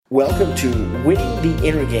Welcome to Winning the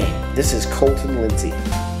Inner Game. This is Colton Lindsay.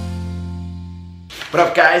 What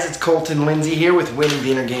up, guys? It's Colton Lindsay here with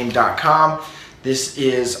winningtheinnergame.com. This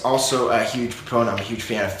is also a huge proponent. I'm a huge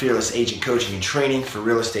fan of fearless agent coaching and training for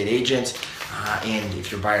real estate agents. And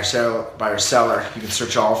if you're a buyer or seller, you can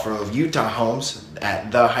search all for Utah homes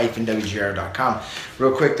at the-wgr.com.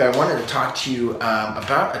 Real quick, though, I wanted to talk to you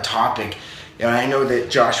about a topic. I know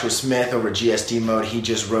that Joshua Smith over at GSD Mode, he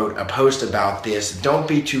just wrote a post about this. Don't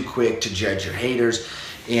be too quick to judge your haters.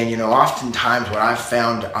 And, oftentimes what I've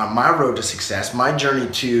found on my road to success, my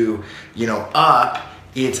journey to, up,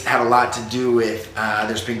 it's had a lot to do with,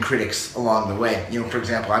 there's been critics along the way. For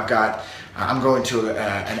example, I'm going to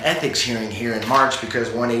an ethics hearing here in March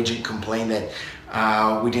because one agent complained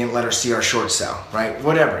that we didn't let her see our short sale, right?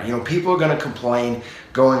 Whatever, people are going to complain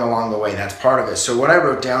going along the way. That's part of it. So what I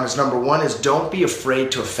wrote down is number one is don't be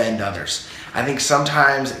afraid to offend others. I think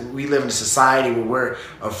sometimes we live in a society where we're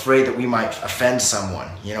afraid that we might offend someone.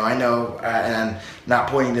 I know, and I'm not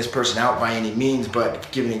pointing this person out by any means, but to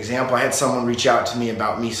give an example, I had someone reach out to me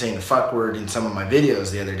about me saying the fuck word in some of my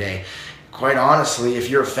videos the other day. Quite honestly, if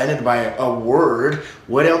you're offended by a word,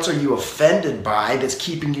 what else are you offended by that's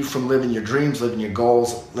keeping you from living your dreams, living your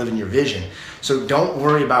goals, living your vision? So don't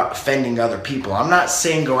worry about offending other people. I'm not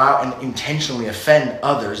saying go out and intentionally offend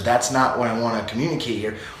others. That's not what I want to communicate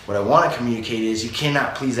here. What I want to communicate is you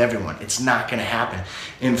cannot please everyone. It's not going to happen.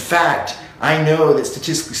 In fact, I know that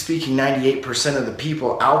statistically speaking, 98% of the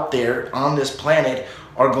people out there on this planet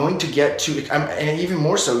are going to get to, and even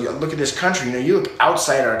more so, look at this country, you look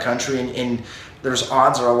outside our country and there's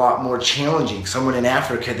odds are a lot more challenging. Someone in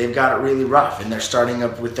Africa, they've got it really rough and they're starting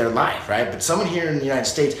up with their life, right? But someone here in the United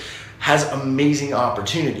States has amazing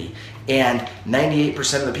opportunity. And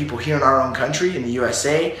 98% of the people here in our own country, in the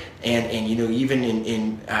USA, and even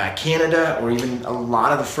in Canada, or even a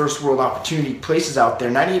lot of the first world opportunity places out there,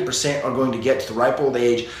 98% are going to get to the ripe old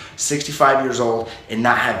age, 65 years old, and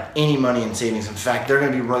not have any money in savings. In fact, they're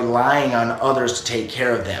going to be relying on others to take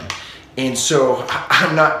care of them. And so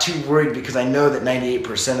I'm not too worried because I know that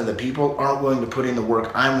 98% of the people aren't willing to put in the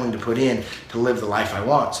work I'm willing to put in to live the life I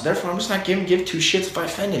want. So therefore, I'm just not give two shits if I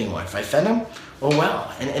offend anyone. If I offend them, oh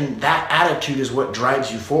well. And that attitude is what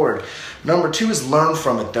drives you forward. Number two is learn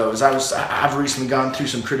from it, though. I've recently gone through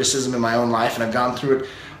some criticism in my own life, and I've gone through it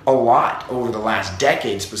a lot over the last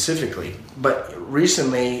decade specifically. But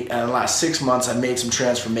recently, in the last 6 months, I've made some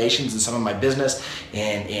transformations in some of my business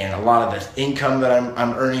and a lot of the income that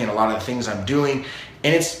I'm earning and a lot of the things I'm doing.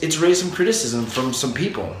 And it's raised some criticism from some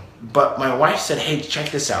people. But my wife said, hey,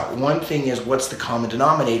 check this out. One thing is, what's the common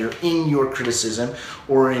denominator in your criticism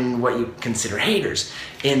or in what you consider haters?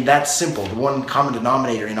 And that's simple. The one common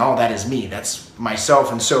denominator in all that is me. That's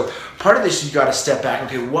myself. And so part of this, you got to step back.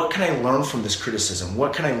 Okay, what can I learn from this criticism?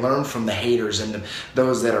 What can I learn from the haters and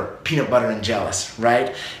those that are peanut butter and jealous,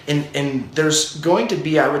 right? And there's going to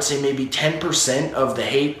be, I would say, maybe 10% of the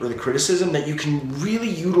hate or the criticism that you can really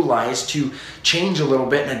utilize to change a little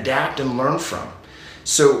bit and adapt and learn from.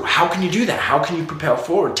 So how can you do that? How can you propel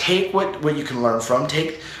forward? Take what you can learn from,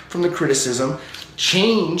 take from the criticism,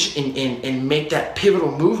 change and make that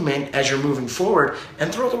pivotal movement as you're moving forward,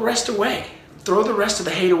 and throw the rest away. Throw the rest of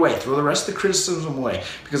the hate away. Throw the rest of the criticism away.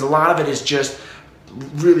 Because a lot of it is just,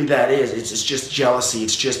 really it's just jealousy.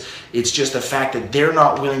 It's just the fact that they're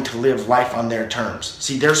not willing to live life on their terms.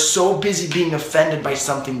 See, they're so busy being offended by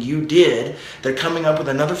something you did, they're coming up with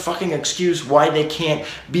another fucking excuse why they can't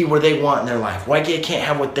be where they want in their life, why they can't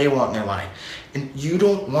have what they want in their life. And you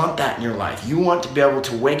don't want that in your life. You want to be able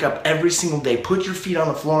to wake up every single day, put your feet on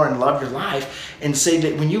the floor and love your life, and say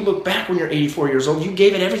that when you look back when you're 84 years old, you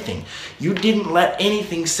gave it everything. You didn't let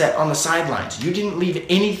anything set on the sidelines. You didn't leave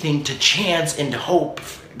anything to chance and to hope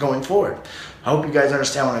going forward. I hope you guys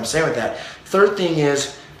understand what I'm saying with that. Third thing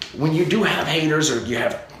is, when you do have haters or you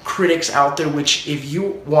have critics out there, which if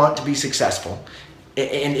you want to be successful,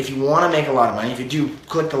 and if you want to make a lot of money, if you do,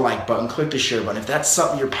 click the like button, click the share button. If that's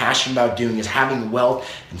something you're passionate about doing, is having wealth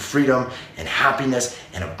and freedom and happiness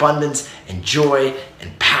and abundance and joy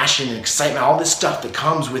and passion and excitement, all this stuff that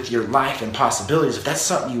comes with your life and possibilities, if that's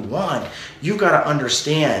something you want, you've got to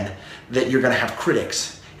understand that you're going to have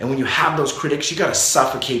critics. And when you have those critics, you got to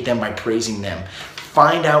suffocate them by praising them.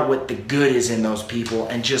 Find out what the good is in those people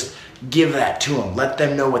and just give that to them. Let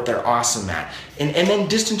them know what they're awesome at. And then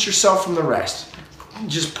distance yourself from the rest.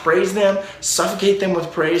 Just praise them, suffocate them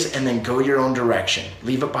with praise, and then go your own direction.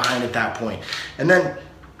 Leave it behind at that point. And then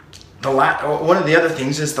one of the other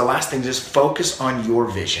things is, the last thing is focus on your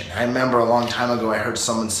vision. I remember a long time ago I heard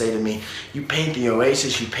someone say to me, you paint the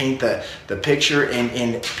oasis, you paint the picture,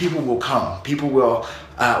 and people will come. People will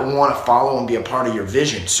want to follow and be a part of your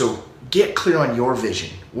vision. So get clear on your vision.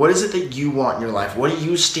 What is it that you want in your life? What do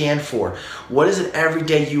you stand for? What is it every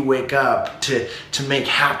day you wake up to make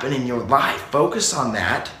happen in your life? Focus on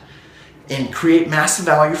that and create massive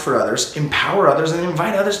value for others, empower others, and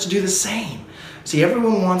invite others to do the same. See,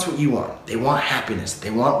 everyone wants what you want. They want happiness, they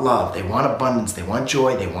want love, they want abundance, they want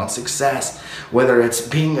joy, they want success. Whether it's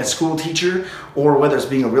being a school teacher, or whether it's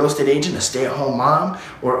being a real estate agent, a stay-at-home mom,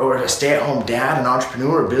 or a stay-at-home dad, an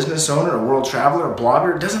entrepreneur, a business owner, a world traveler, a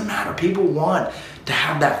blogger, it doesn't matter. People want to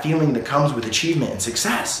have that feeling that comes with achievement and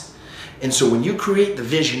success. And so when you create the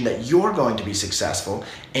vision that you're going to be successful,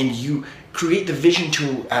 and you create the vision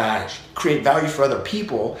to create value for other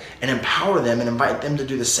people and empower them and invite them to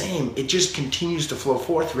do the same, it just continues to flow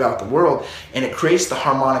forth throughout the world, and it creates the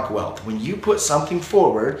harmonic wealth. When you put something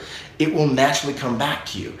forward, it will naturally come back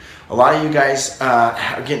to you. A lot of you guys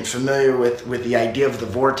are getting familiar with the idea of the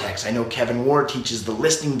vortex. I know Kevin Ward teaches the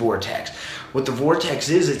listing vortex. What the vortex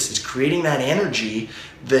is, it's creating that energy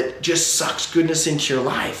that just sucks goodness into your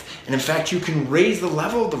life. And in fact, you can raise the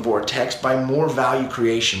level of the vortex by more value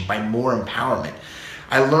creation, by more empowerment.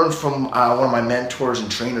 I learned from one of my mentors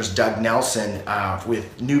and trainers, Doug Nelson,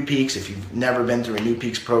 with New Peaks. If you've never been through a New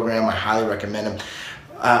Peaks program, I highly recommend them.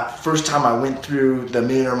 First time I went through the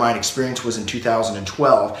Millionaire Mind experience was in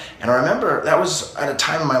 2012, and I remember that was at a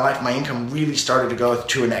time in my life my income really started to go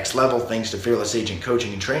to a next level thanks to Fearless Agent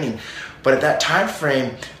coaching and training. But at that time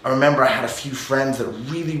frame, I remember I had a few friends that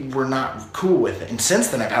really were not cool with it. And since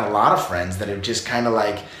then, I've had a lot of friends that have just kind of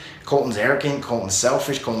like, Colton's arrogant, Colton's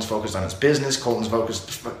selfish, Colton's focused on his business, Colton's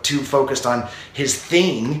too focused on his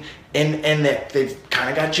thing, and that they've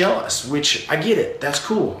kind of got jealous, which I get it, that's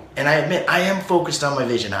cool. And I admit, I am focused on my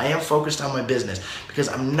vision, I am focused on my business, because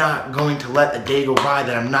I'm not going to let a day go by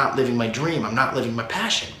that I'm not living my dream, I'm not living my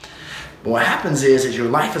passion. But what happens is your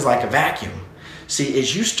life is like a vacuum. See,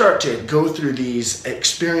 as you start to go through these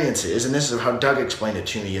experiences, and this is how Doug explained it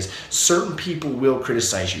to me, is certain people will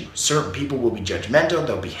criticize you. Certain people will be judgmental,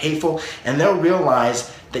 they'll be hateful, and they'll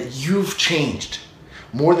realize that you've changed.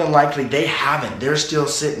 More than likely, they haven't. They're still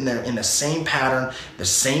sitting there in the same pattern, the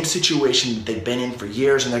same situation that they've been in for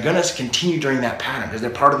years, and they're going to continue during that pattern because they're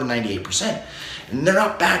part of the 98%. And they're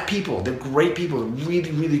not bad people. They're great people. They're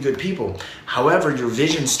really, really good people. However, your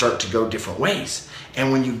visions start to go different ways.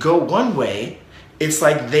 And when you go one way, it's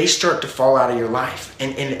like they start to fall out of your life.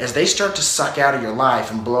 And as they start to suck out of your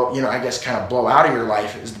life and blow, I guess kind of blow out of your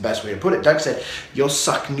life is the best way to put it. Doug said, you'll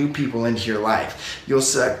suck new people into your life. You'll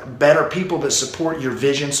suck better people that support your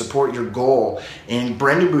vision, support your goal. And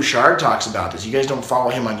Brendan Bouchard talks about this. You guys don't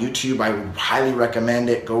follow him on YouTube, I would highly recommend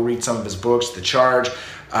it. Go read some of his books, The Charge.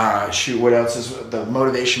 What else is the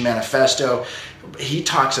Motivation Manifesto? He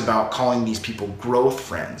talks about calling these people growth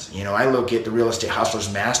friends. I look at the Real Estate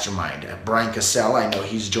Hustlers Mastermind. Brian Cassell, I know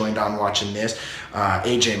he's joined on watching this.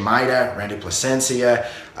 AJ Maida, Randy Placencia,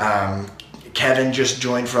 Kevin just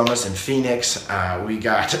joined from us in Phoenix. We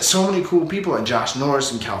got so many cool people, and Josh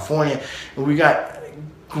Norris in California. We got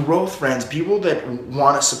growth friends, people that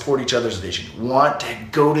want to support each other's vision, want to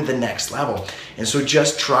go to the next level. And so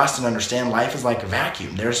just trust and understand life is like a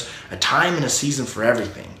vacuum. There's a time and a season for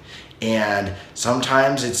everything. And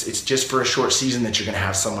sometimes it's just for a short season that you're going to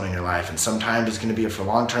have someone in your life, and sometimes it's going to be for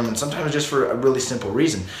long term, and sometimes just for a really simple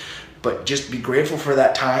reason. But just be grateful for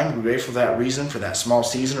that time, be grateful for that reason, for that small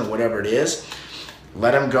season or whatever it is.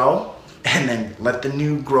 Let them go, and then let the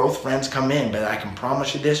new growth friends come in. But I can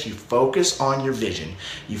promise you this, you focus on your vision,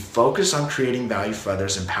 you focus on creating value for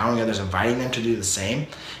others, empowering others, inviting them to do the same,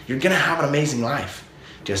 you're going to have an amazing life.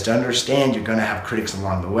 Just understand you're going to have critics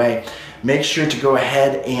along the way. Make sure to go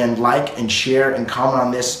ahead and like and share and comment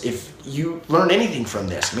on this if you learned anything from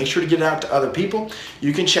this. Make sure to get it out to other people.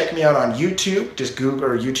 You can check me out on YouTube. Just Google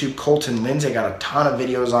or YouTube Colton Lindsay. I got a ton of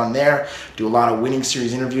videos on there. Do a lot of winning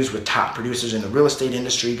series interviews with top producers in the real estate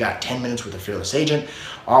industry. Got 10 minutes with a fearless agent.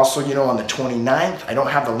 Also, on the 29th, I don't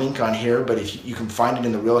have the link on here, but if you can find it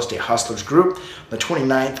in the Real Estate Hustlers group. The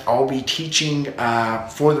 29th, I'll be teaching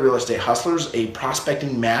for the Real Estate Hustlers a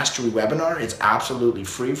prospecting mastery webinar. It's absolutely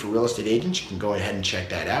free for real estate agents. You can go ahead and check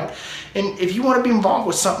that out. And if you want to be involved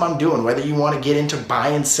with something I'm doing, whether you want to get into buy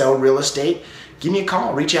and sell real estate, give me a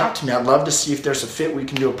call, reach out to me. I'd love to see if there's a fit. We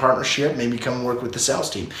can do a partnership, maybe come work with the sales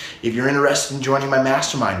team. If you're interested in joining my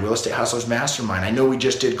mastermind, Real Estate Hustlers Mastermind, I know we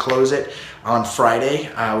just did close it on Friday,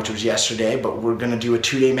 which was yesterday, but we're going to do a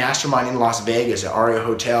 2-day mastermind in Las Vegas at Aria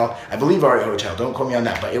Hotel. I believe Aria Hotel, don't quote me on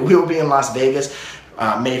that, but it will be in Las Vegas.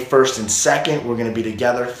 May 1st and 2nd, we're going to be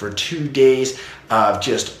together for 2 days of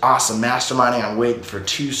just awesome masterminding. I'm waiting for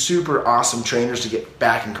 2 super awesome trainers to get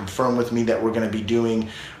back and confirm with me that we're going to be doing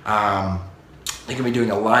they're going to be doing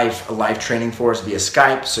a live training for us via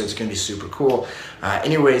Skype, so it's going to be super cool.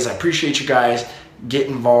 Anyways, I appreciate you guys. get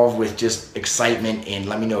involved with just excitement, and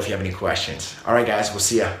let me know if you have any questions. All right, guys, we'll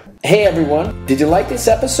see ya. Hey everyone, did you like this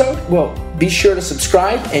episode? Well, be sure to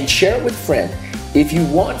subscribe and share it with a friend. If you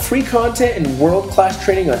want free content and world-class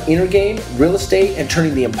training on inner game, real estate, and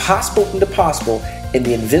turning the impossible into possible and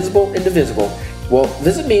the invisible into visible, well,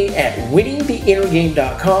 visit me at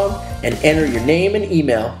winningtheinnergame.com and enter your name and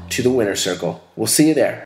email to the Winner Circle. We'll see you there.